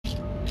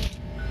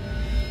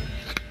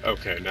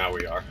Okay, now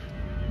we are.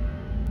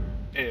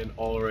 And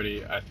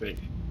already, I think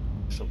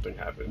something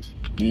happened.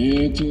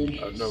 Enter,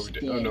 Oh no, we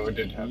did. Oh no, start, it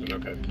didn't happen.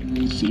 Okay.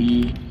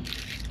 3,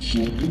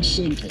 4. It's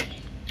simple.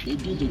 They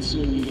built it so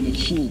even a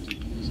fool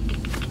could use it.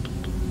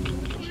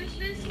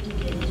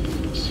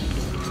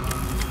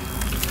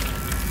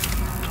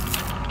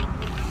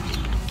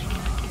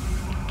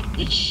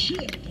 It's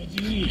shit,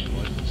 buddy.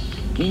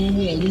 Oh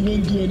well, we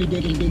won't do any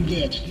better than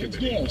that. Let's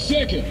go.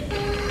 Second.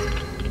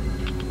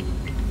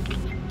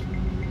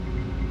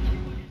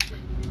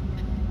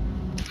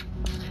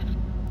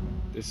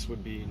 This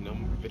would be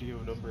video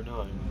number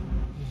 9.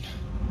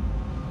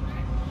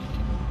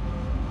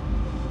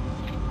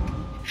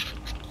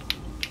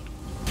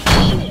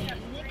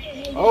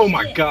 Oh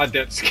my God,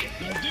 that's. This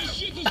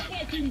shit is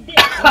fucking bad.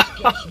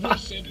 It gets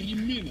worse every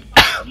minute.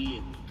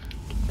 Yeah.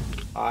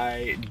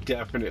 I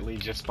definitely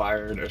just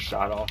fired a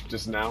shot off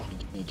just now.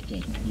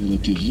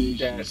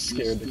 Motivation, That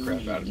scared the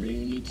crap out of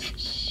me.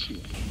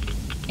 Shit.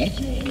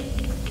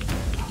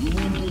 You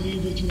won't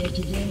believe what you have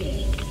to do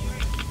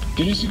now.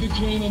 Can you see the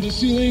crane on the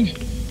ceiling?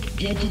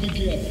 Get to the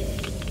cabin.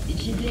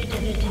 It's a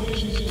backup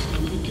activation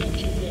system with a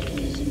capture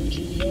mechanism which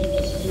will help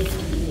us lift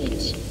the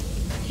walls.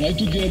 Try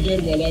to get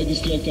there while I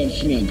distract our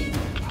friend.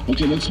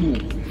 Okay, let's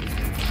move.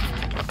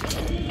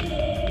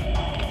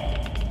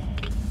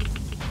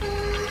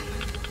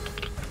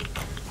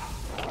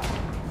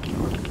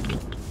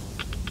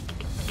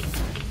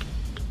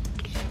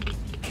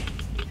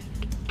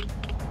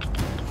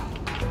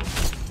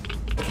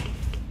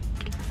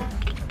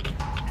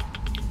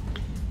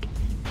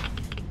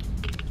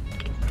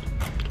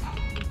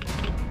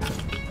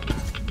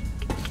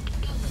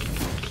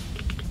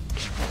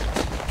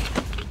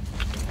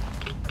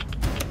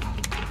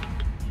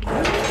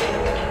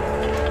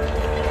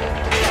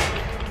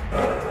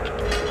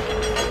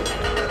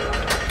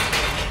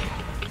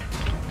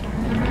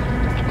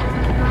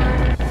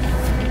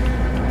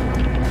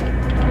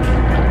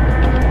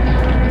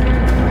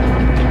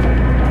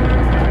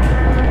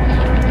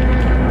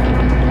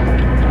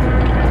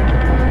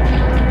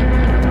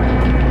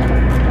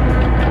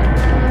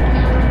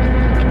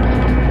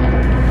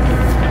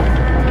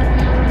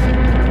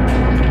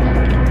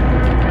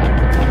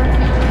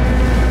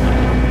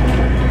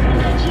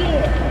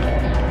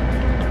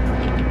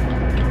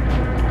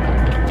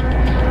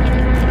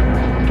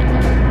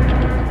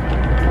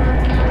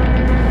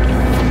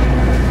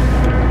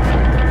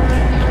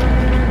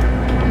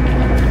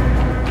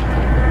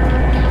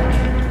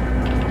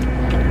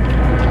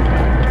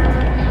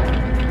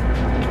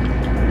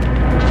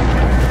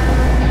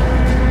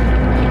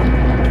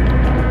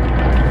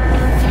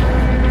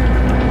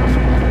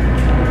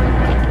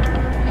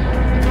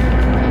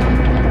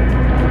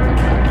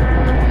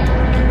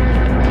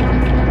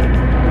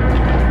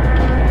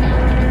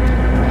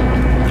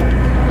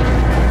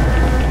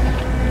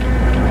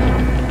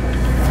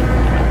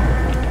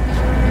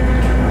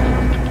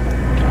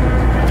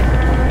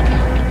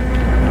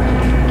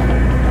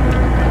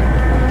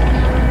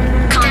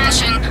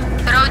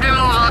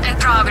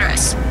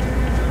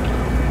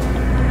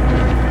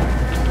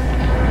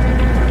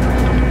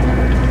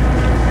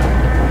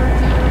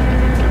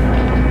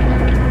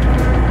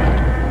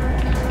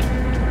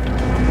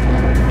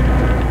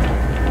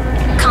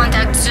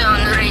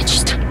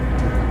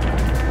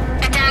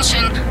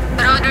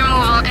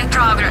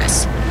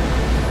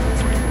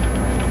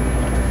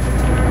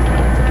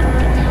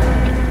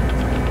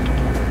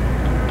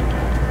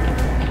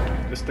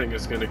 This thing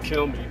is gonna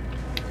kill me.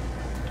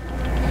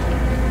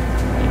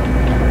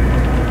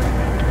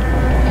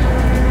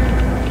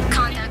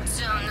 Contact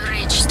zone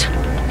reached.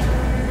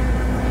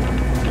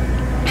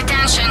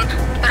 Attention,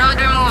 road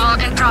removal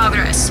in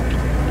progress.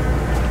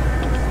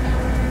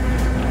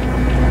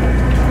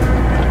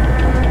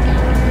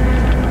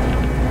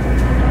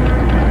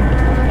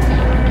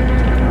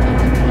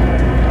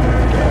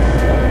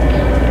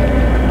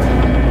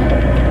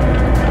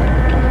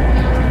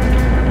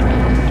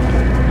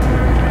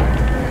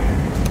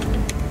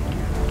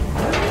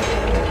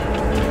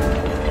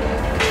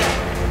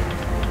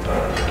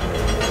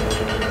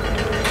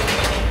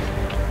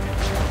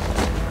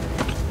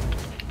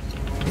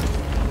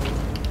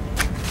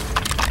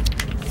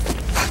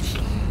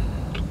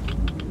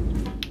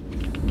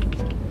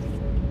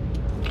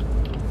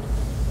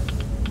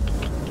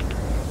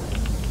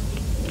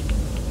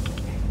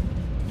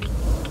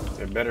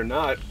 It better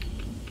not.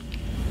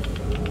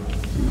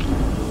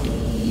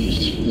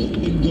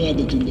 Thank God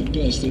that in the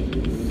past I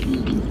built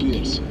in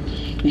pairs.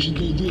 We should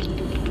go this way.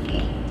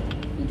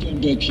 We'll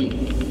come back here.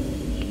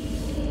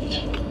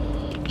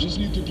 Just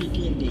need to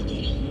prepare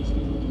better.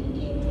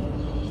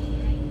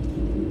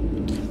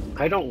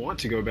 I don't want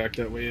to go back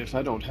that way if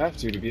I don't have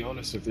to be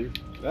honest with you.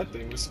 That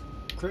thing was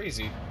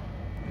crazy.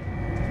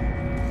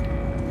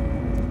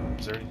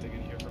 Is there anything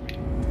in here for me?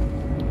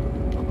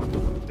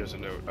 There's a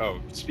note.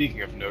 Oh,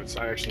 speaking of notes,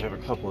 I actually have a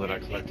couple that I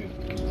collected.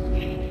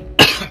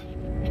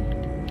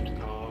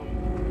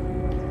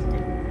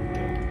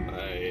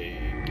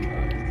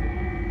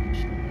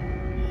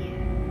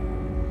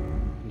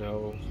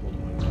 No, hold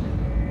on.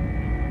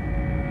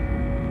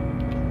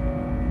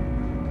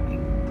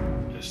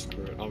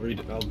 read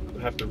it. I'll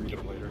have to read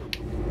them later.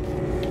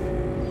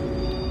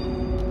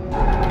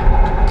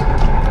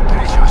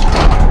 Hey,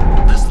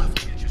 Joshua. This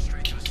lift will get you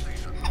straight to the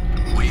station.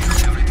 We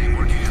have everything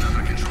working and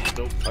under control.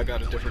 Nope, I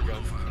got a different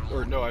gun.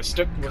 Or no, I was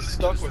stuck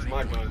with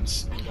my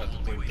guns and got the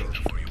flamethrower.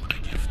 For you with a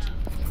gift.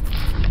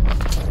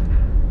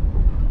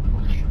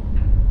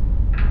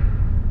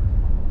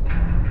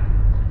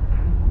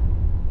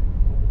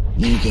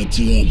 Look at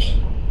them.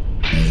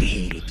 Our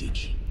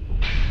heritage.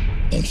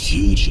 Our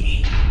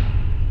future.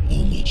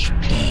 How much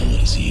power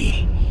is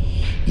here.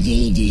 With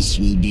all of this,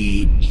 we'll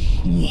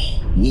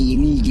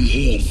rule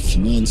the earth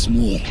once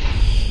more.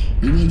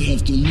 We won't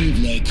have to live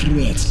like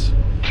rats.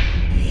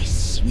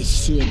 Yes, with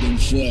sword and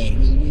fire,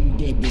 we'll win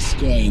back the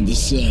sky and the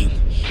sun.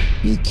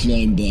 We'll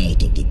climb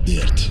out of the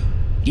dirt.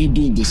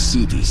 Rebuild the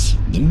cities.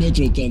 The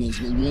metro tunnels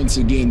will once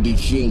again be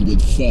filled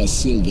with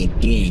fast silver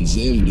trains.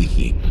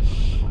 Everything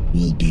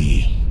will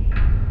be...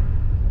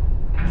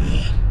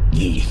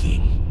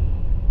 everything.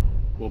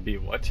 Will be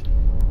what?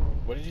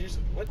 What did you say?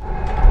 What?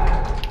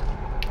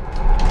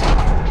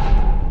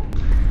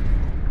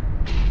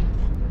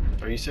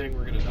 Are you saying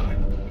we're gonna die?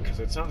 Because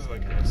it sounds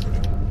like that's sort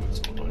of what's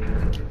going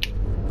on here.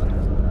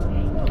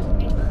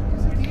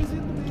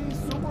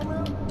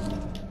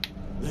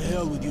 The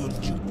hell with your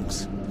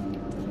jukebox.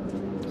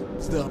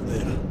 Stop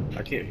there.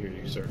 I can't hear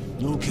you, sir.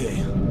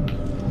 Okay.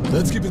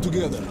 Let's keep it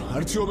together.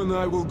 Artyom and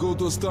I will go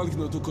to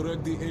Ostankino to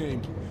correct the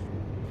aim.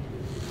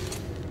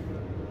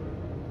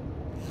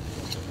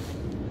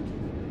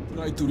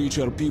 Try to reach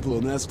our people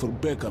and ask for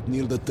backup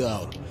near the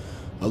tower.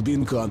 I'll be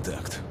in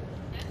contact.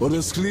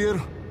 Orders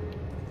clear?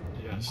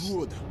 Yes.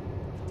 Good.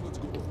 Let's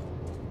go.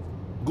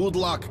 Good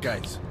luck,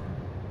 guys.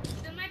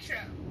 The metro.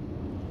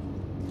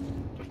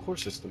 Of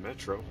course it's the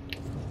metro.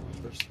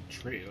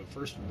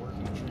 First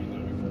working train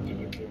that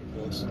I've ever came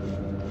across.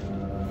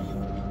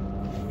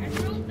 I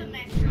rode the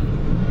metro.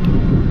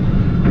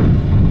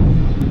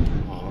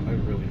 Oh, I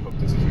really hope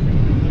this isn't gonna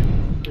be like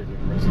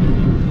freaking Resident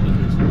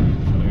Evil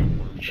giant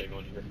worm thing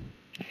on here.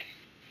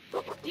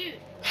 Dude.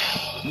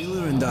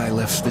 Miller and I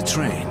left the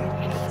train,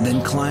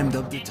 then climbed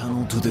up the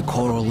tunnel to the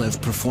Korolev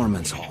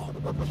Performance Hall.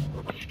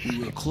 We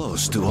were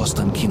close to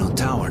Ostankino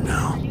Tower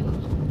now.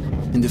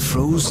 In the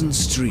frozen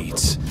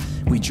streets,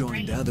 we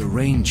joined other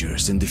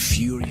rangers in the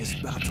furious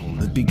battle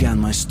that began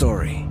my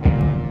story.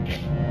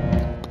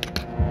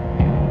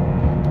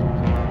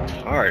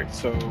 Alright,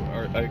 so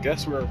I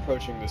guess we're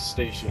approaching the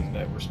station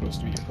that we're supposed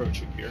to be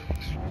approaching here.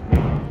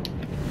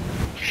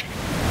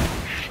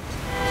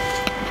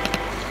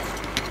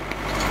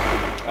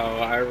 Oh,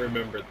 I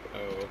remember.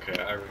 Oh,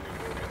 okay, I remember.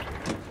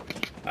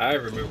 I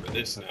remember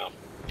this now.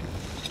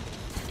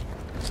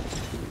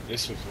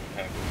 This was what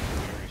happened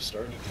when we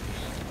started.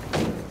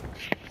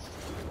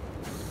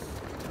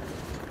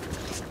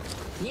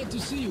 Glad to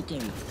see you,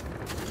 Colonel.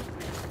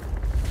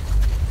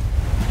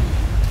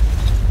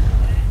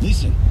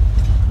 Listen.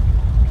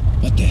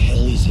 What the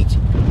hell is it?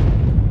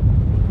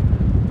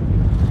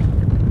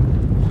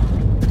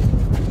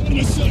 Form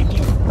a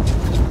circle!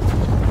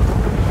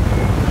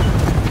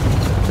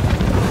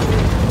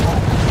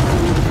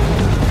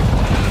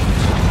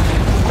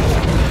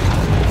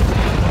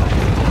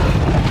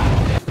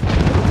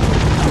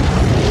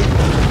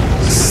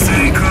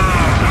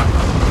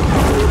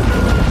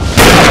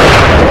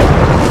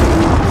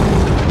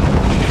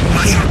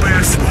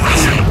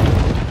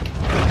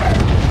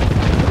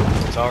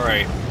 It's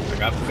alright. I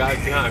got the guys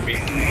behind me.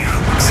 It's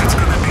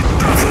gonna be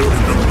tougher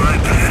than the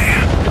library.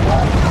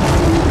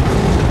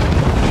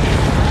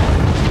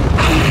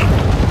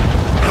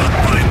 On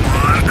my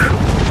mark.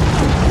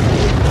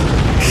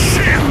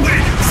 Shield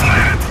it!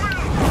 Fire at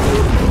will!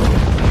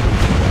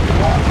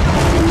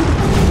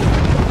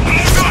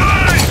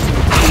 Bullseye!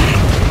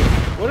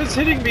 What is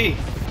hitting me?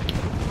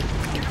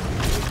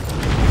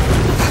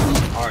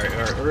 Alright,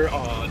 we're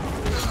on.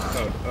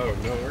 Oh,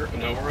 no,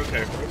 we're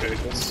okay. We're okay.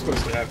 This is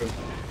supposed to happen.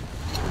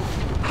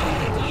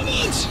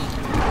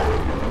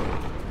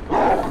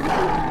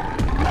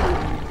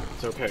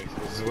 It's okay.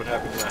 This is what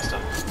happened last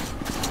time.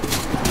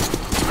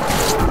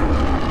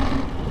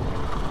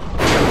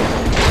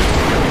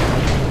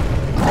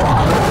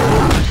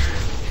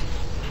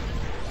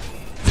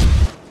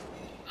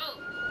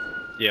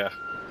 Yeah.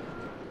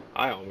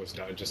 I almost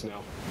died just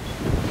now.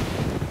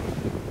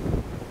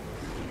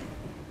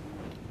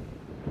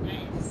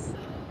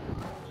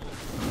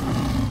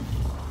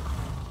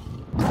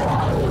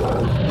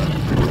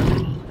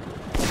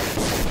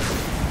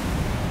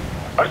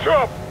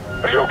 Artyom,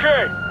 are you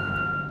okay?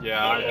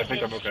 Yeah, I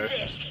think I'm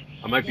okay.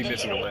 I might be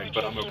missing a leg,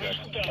 but I'm okay.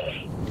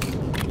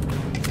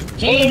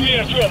 Follow me,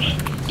 Artyom.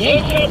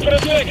 Don't stop for a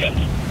second.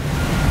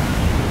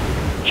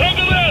 From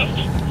the left!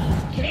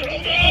 From the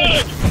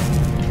left!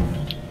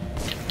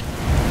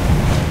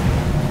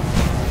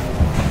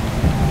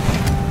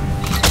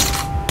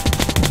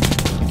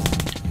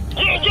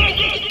 Go, go,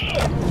 go,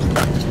 go!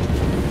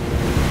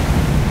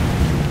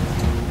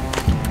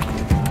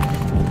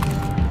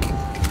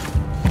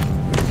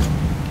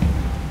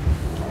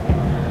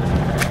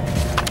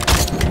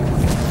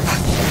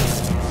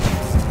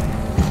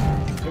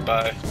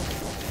 Goodbye.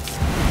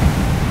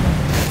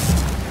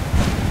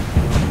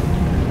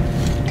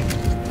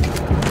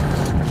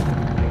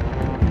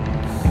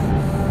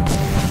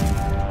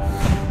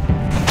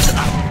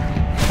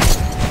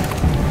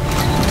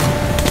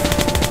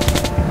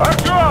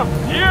 Артем,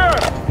 here!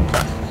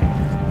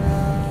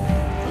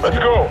 Let's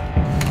go!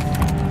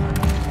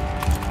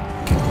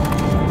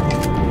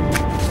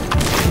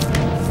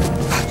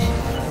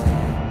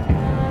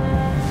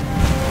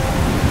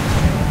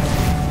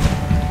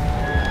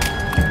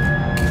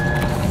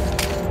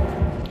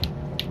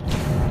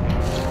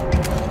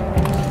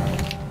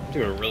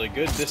 Doing really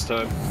good this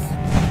time.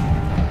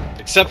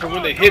 Except for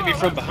when they hit me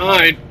from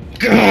behind.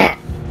 Gah!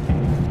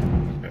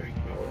 Okay,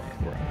 well,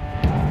 we're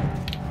out.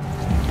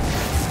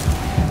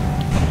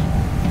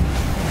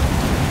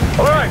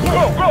 Alright, go!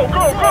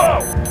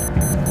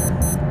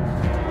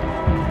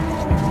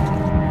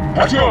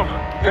 Артем,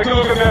 take a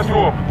look at that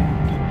room.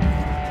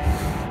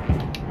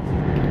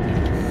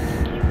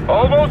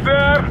 Almost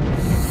there!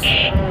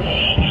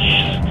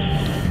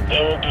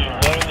 There will be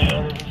one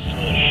hell of a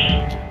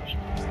switch.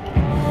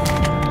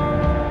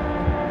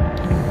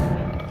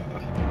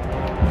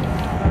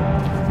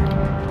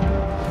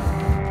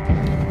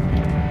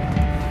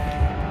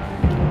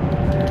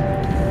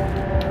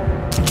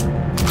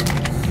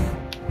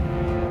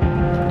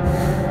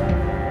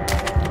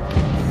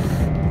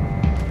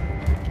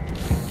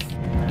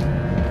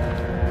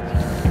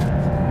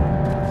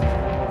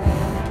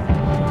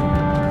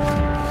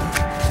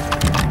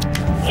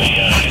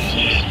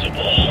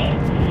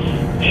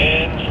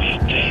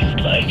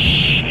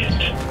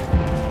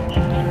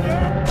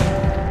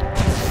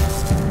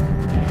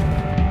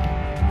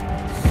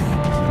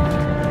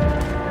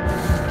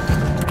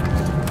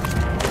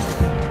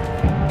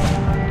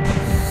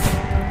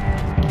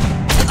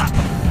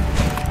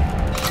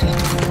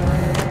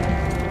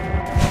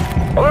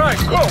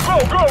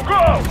 Go!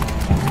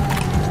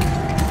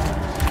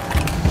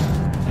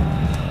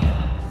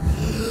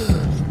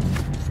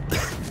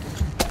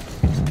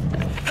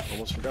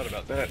 Almost forgot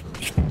about that.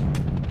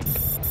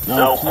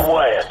 Now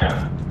quiet.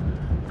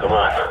 Come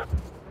on.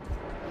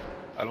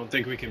 I don't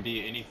think we can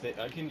be anything.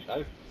 Alright,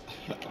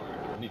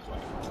 be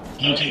quiet.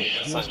 Okay,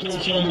 let's go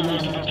find the way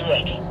to the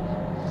truck.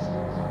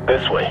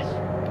 This way.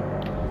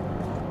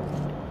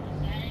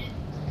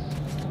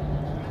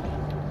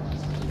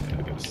 Yeah,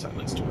 I gotta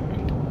silence to it.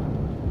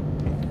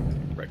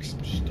 Wreck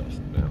some stuff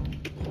now.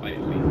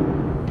 Quietly.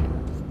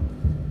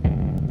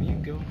 Where you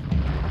go?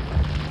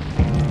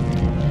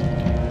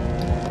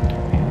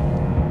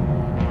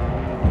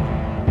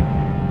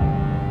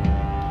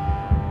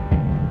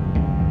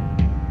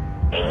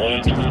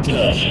 Away to the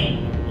top.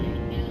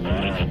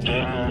 With the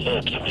thermal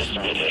optimist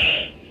meter.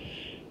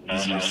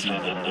 Easier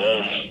said than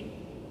done.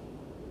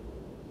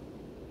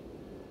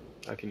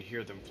 I can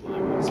hear them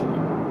flying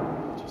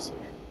outside. Just so.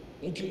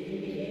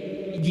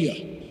 Okay, idea.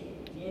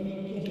 Climb on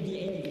top of the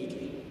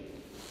elevator.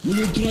 We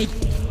will try to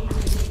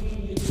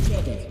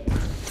stop it.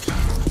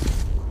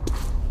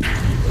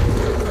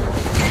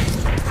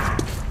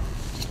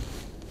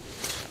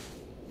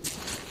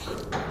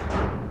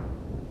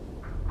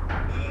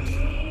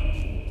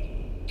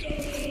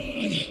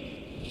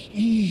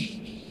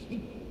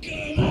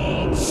 Come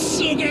on,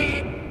 sugar!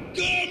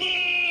 Come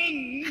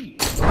on!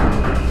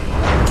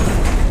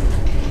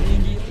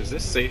 Is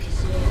this safe?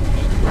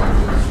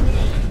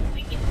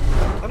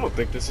 I don't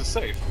think this is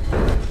safe.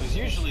 Because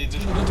usually, A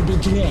little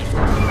bit rough.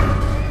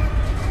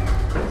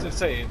 what does it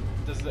say?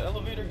 Does the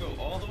elevator go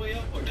all the way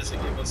up, or does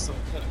it give us some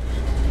kind of?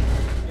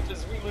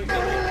 Because we might need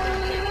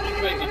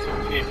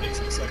to pay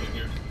attention a second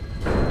here.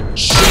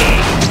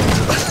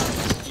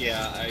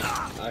 Yeah,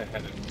 I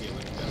had a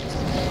feeling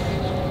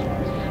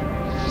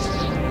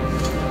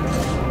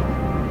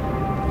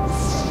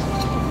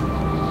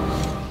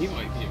he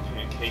might be a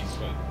pancake,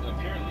 but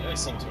apparently I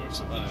seem to have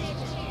survived.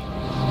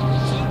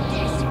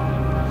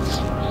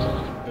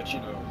 But you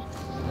know.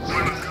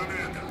 Women, come in.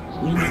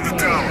 We're in the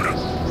tower.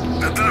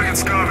 The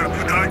target's covered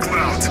with high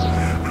clouds. We're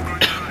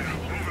going higher.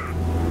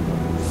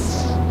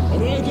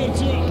 Over. Alright,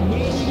 Artyom, now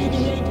we need to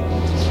wait.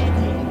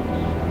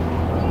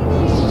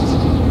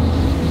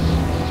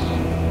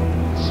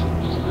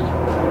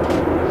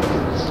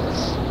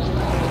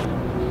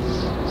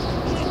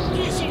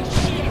 Piece of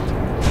shit!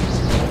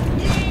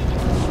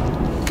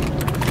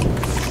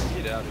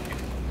 Get out of here.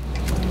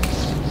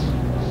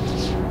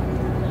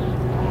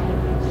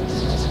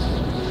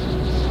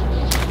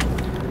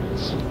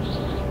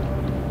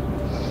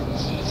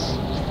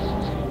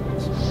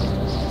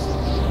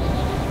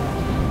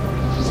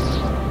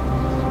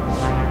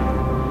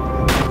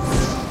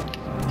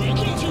 Why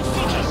can't you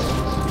fucking...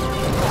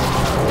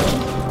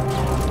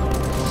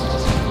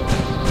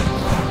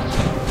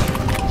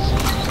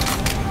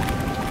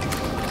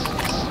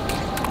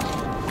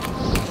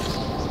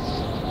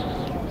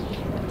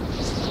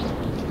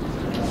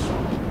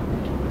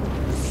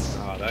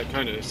 That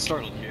kind of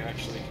startled me,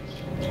 actually.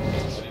 I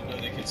didn't know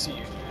they could see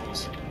you through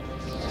those.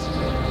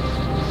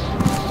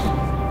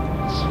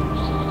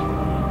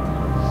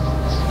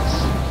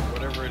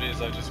 Whatever it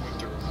is, I just went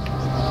through.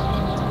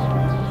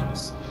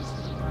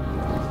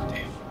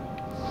 Damn.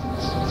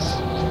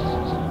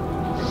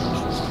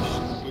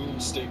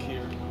 Boomstick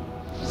here.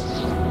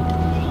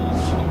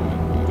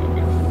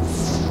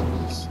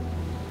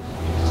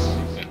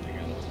 That thing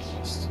I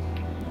lost.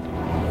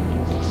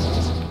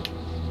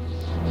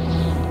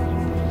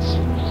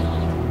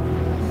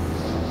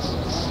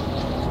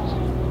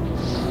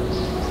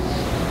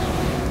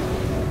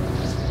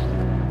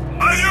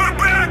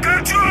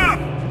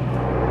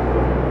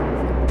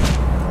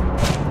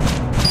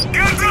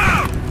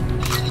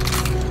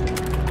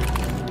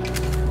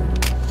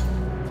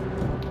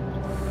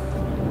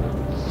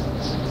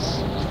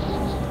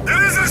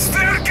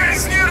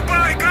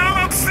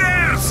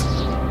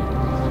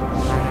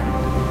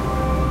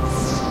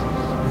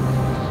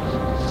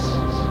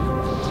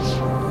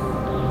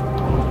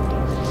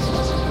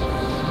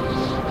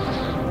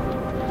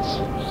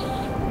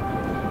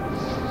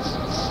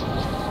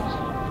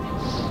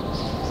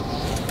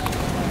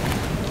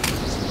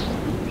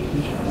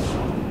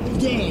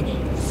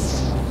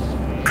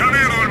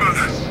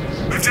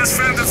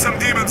 some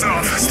demons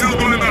off. Still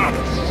going up.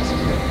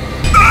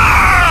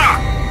 Ah!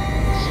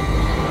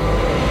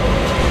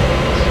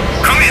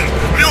 Come in,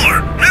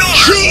 Miller! Miller!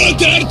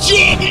 Shoot,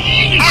 Artyom!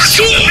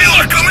 Artyom,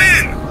 Miller, come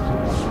in!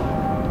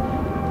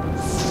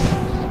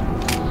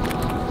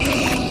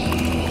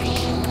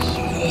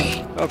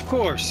 Of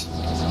course.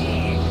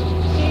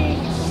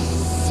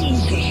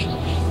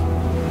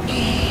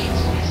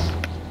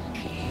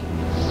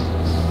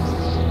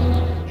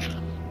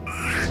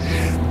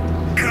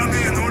 Come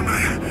in, or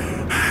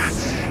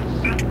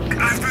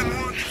I've been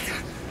wounded.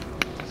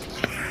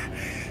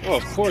 Oh,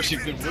 of course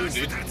you've been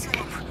wounded.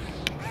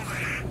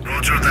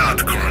 Roger that,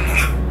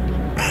 Colonel.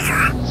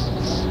 Over.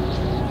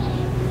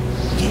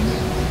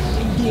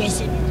 Don't do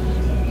us a...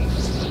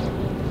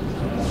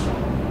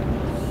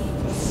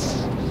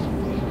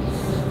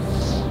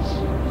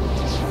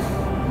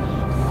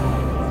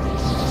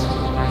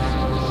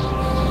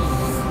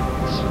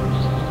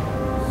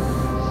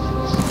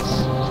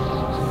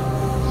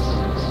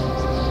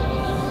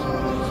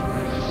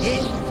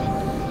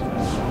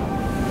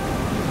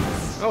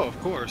 Oh, of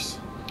course.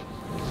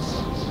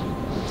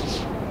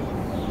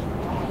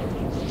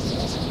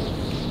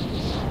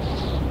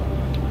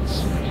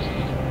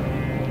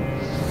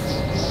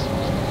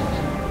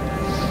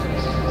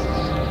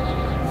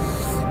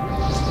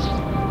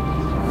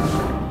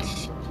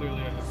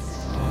 Clearly I have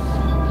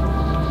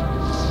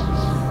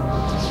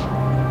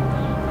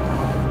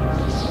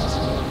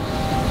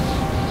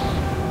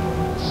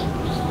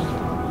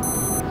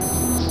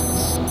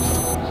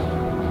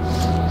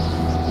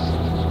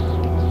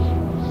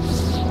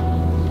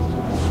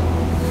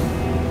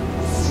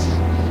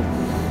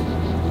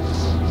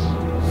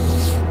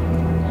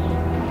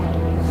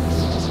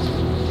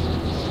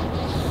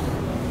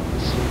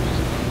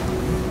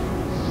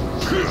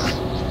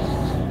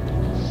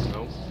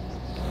no.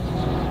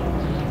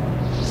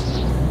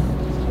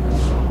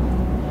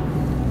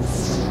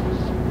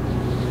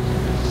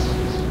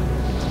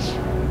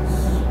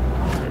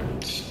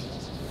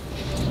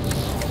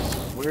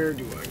 Where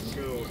do I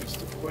go is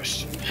the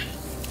question.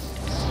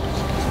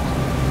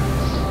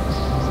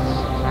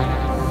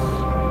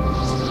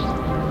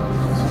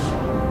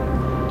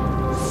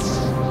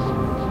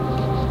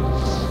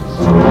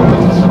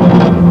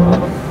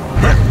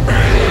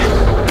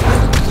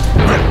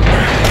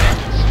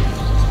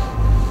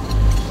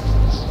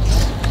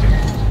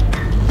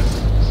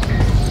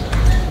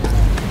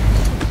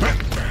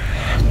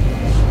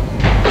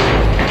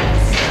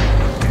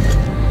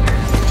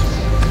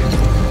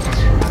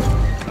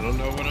 I don't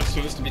know what I'm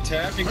supposed to be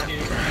tapping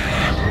here.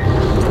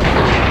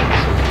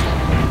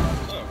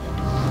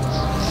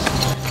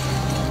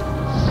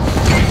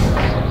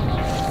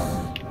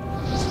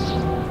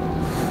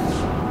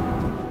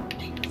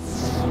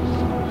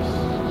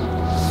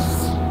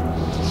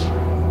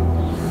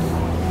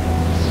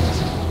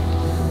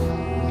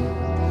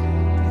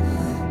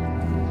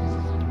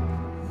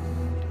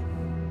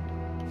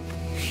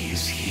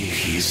 He's here.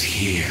 He's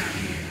here.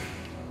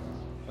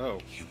 Oh.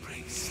 He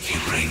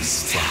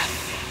brings death.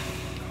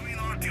 Come in,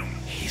 Artyom.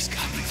 He's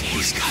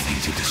coming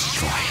to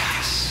destroy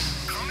us.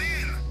 Come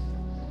in.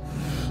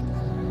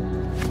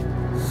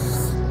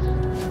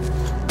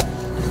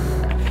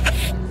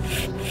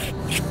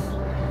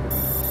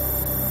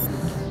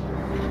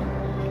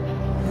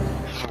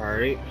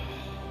 Alright.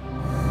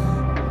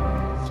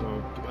 So,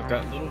 I've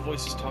got little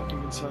voices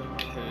talking inside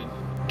my head.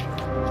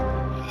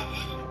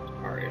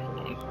 Alright, hold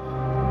on.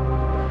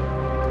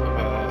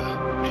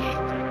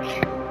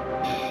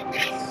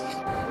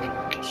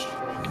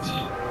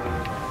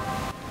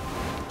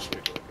 Which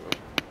way do I go?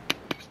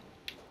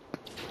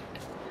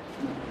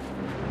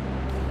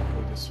 Go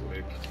this way.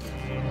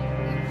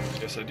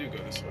 Yes, I do go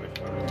this way.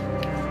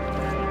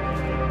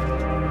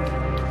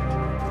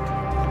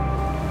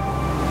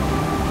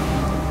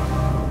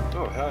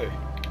 Oh, hey.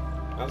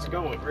 How's it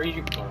going? Where did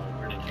you go?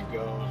 Where did you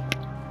go?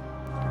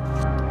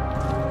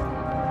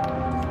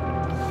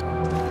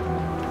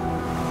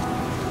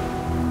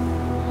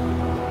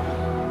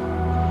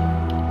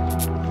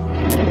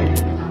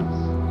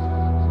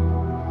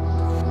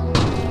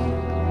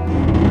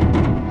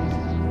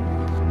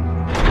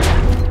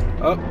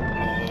 Oh.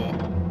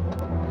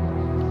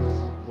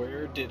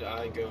 Where did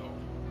I go?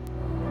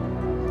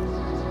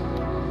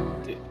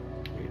 Wait,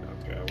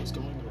 okay, I was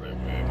going the right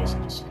way. I guess I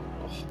just fell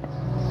off.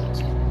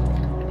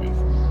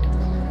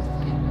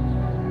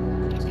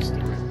 Is this the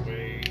right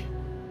way?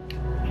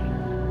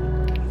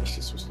 Yes,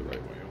 this was the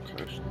right way,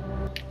 okay.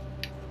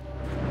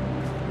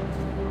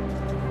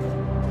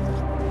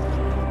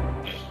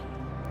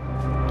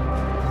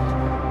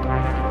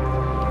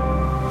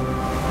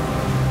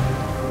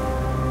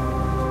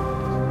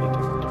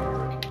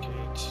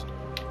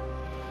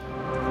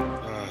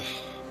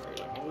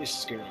 I'm always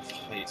scared of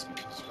heights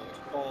because if I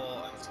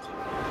fall, I have to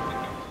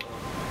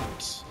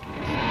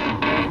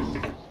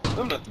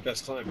I'm not the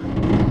best climber.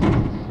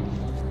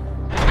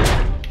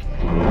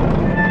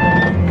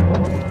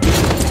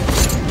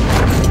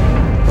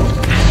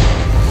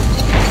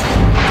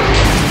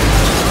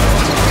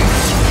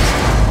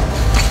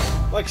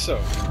 Like so.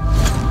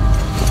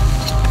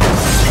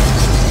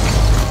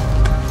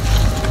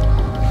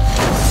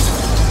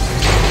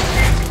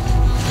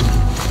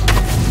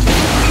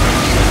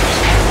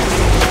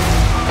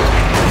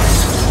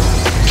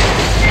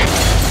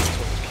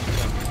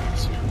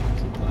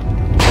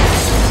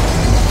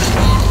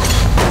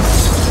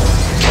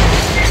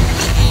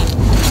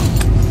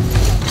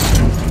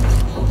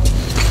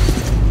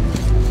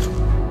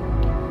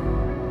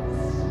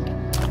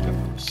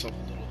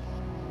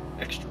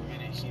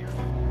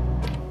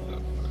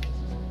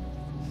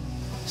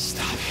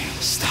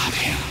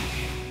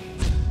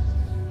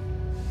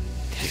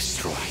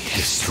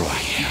 Destroy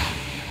him.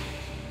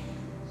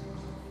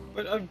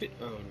 But I've been.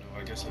 Oh no,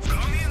 I guess I've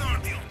Come in, been.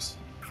 Artyom.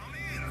 Come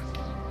in.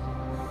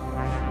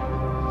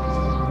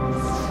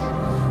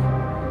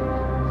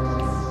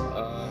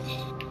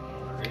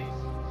 Alright.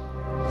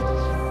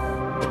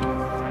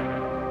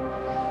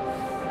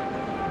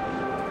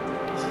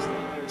 This is the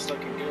highest I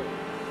can go.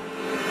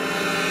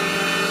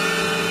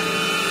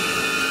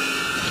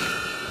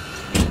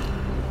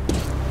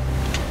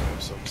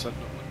 So I'm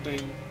setting up my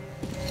thing.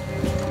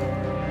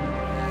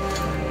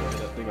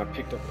 That thing I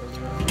picked up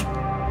earlier.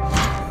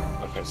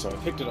 Okay, so I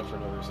picked it up for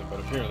no reason, but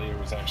apparently it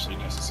was actually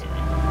necessary.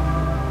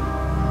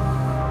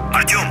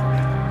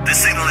 Artyom,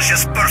 this signal is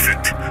just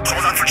perfect.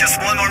 Hold on for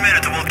just one more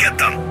minute and we'll get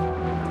them.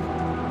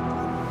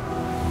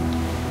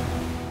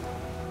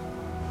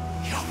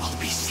 You will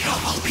be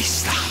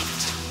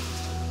stopped.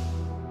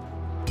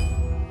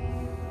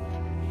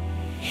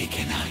 He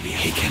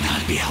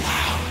cannot be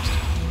allowed.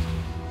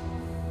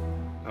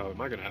 Oh,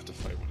 am I gonna have to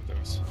fight one of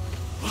those?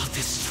 We'll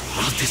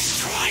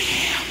destroy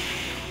him.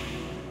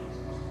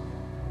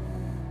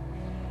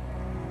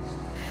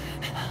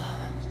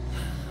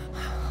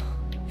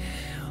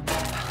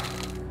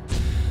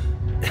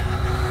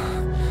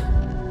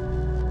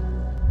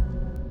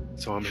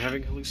 So I'm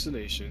having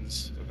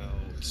hallucinations about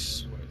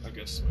what, I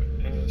guess my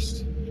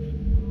past.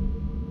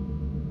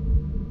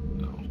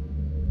 No.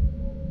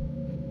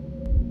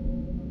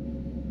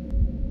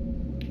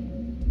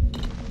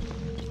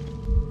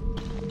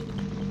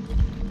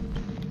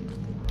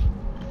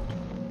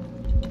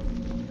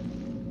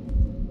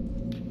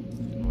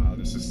 Wow,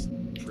 this is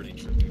pretty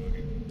trippy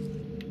looking.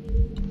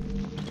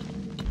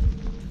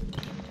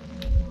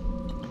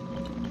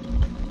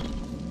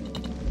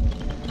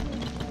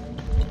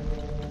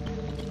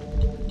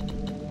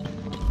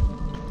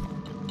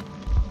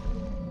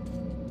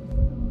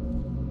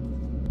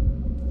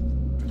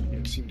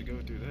 Seem to go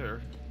through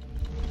there.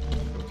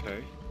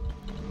 Okay.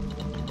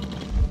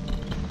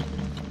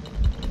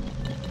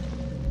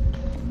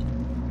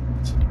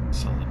 It's a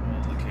solid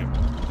wall. I can't do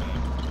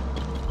that.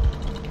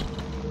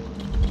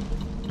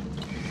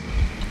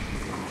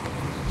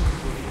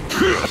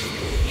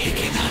 He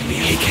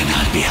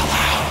cannot be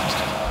allowed.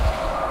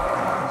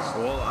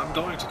 Well, I'm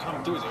going to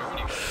come through there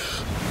anyway.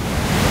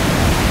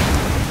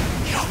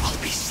 You will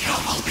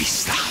be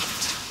stopped.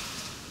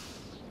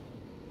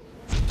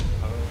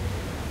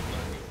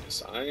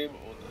 I am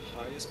on the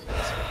highest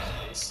possible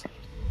place.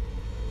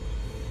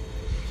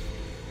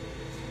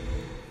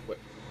 What?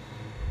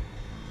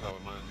 Oh,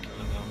 am I on the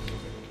now?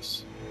 Yes.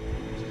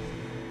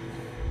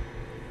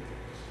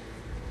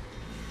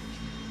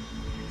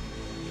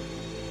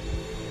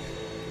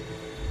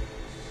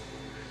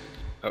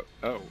 Oh,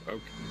 okay.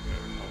 Oh,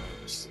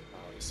 this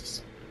is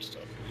some weird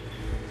stuff.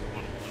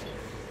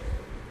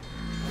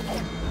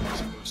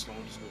 Just go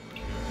over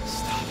here.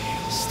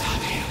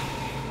 Stop him.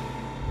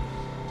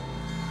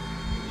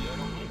 Yeah, I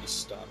don't want to be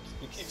stopped.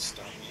 You can't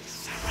stop me.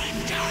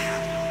 Surrender.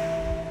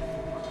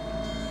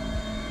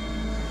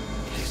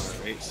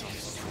 Alright, so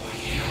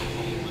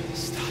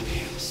Stop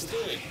him.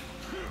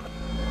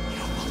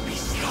 You will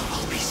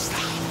be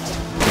stopped.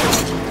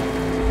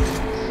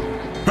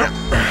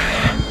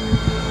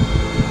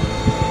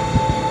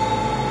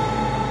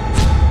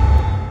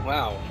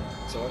 wow.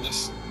 So I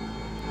just...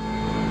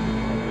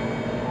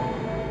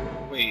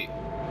 Wait,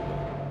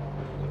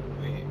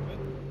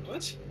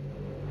 what?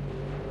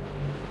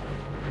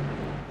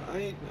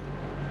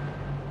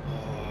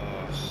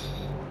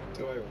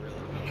 Do I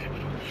really? Okay.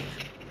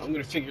 I'm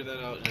gonna figure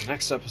that out in the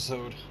next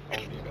episode. I'll